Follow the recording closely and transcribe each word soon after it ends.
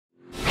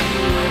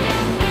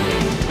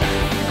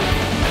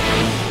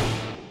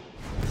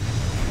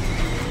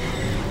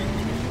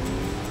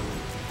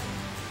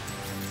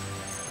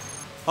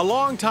A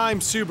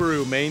longtime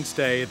Subaru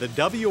mainstay, the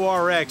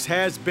WRX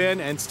has been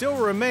and still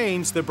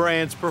remains the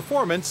brand's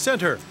performance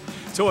center.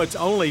 So it's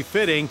only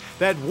fitting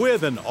that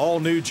with an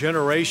all-new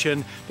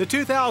generation, the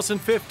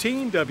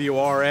 2015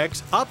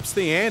 WRX ups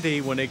the ante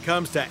when it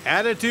comes to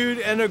attitude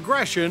and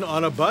aggression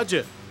on a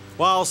budget.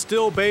 While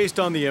still based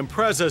on the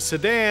Impreza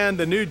sedan,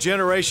 the new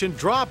generation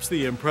drops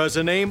the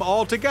Impreza name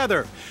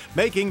altogether,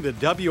 making the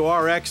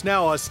WRX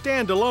now a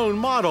standalone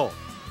model.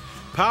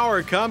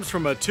 Power comes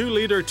from a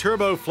 2-liter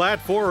turbo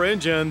flat-4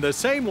 engine, the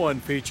same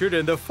one featured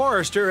in the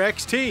Forester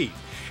XT.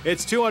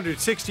 Its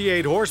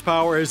 268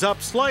 horsepower is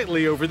up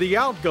slightly over the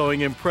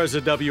outgoing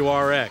Impreza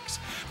WRX,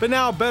 but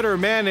now better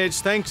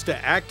managed thanks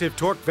to active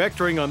torque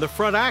vectoring on the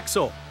front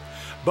axle.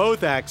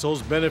 Both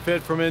axles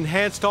benefit from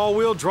enhanced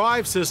all-wheel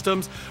drive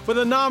systems with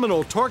a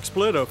nominal torque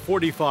split of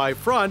 45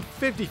 front,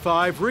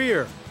 55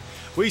 rear.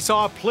 We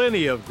saw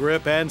plenty of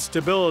grip and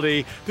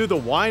stability through the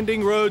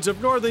winding roads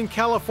of Northern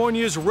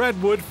California's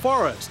redwood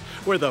forest,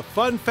 where the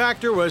fun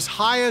factor was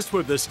highest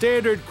with the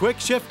standard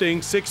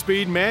quick-shifting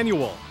 6-speed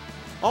manual.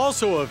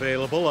 Also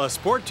available, a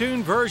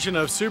sport-tuned version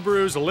of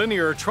Subaru's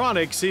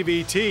Linear-tronic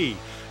CVT.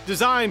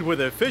 Designed with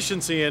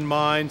efficiency in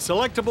mind,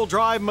 selectable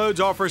drive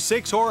modes offer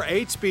 6 or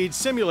 8-speed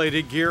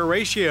simulated gear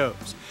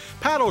ratios.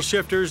 Paddle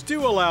shifters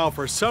do allow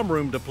for some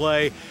room to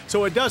play,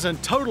 so it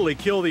doesn't totally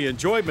kill the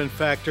enjoyment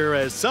factor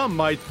as some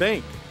might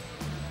think.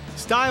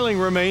 Styling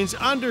remains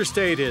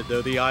understated,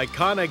 though the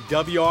iconic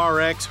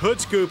WRX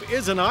hood scoop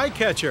is an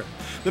eye-catcher.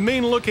 The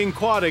mean-looking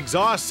quad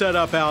exhaust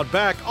setup out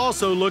back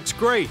also looks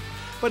great,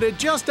 but it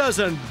just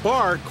doesn't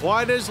bark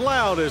quite as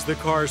loud as the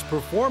car's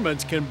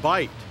performance can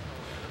bite.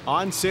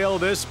 On sale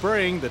this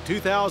spring, the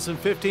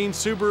 2015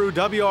 Subaru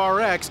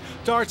WRX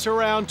starts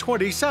around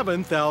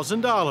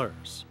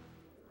 $27,000.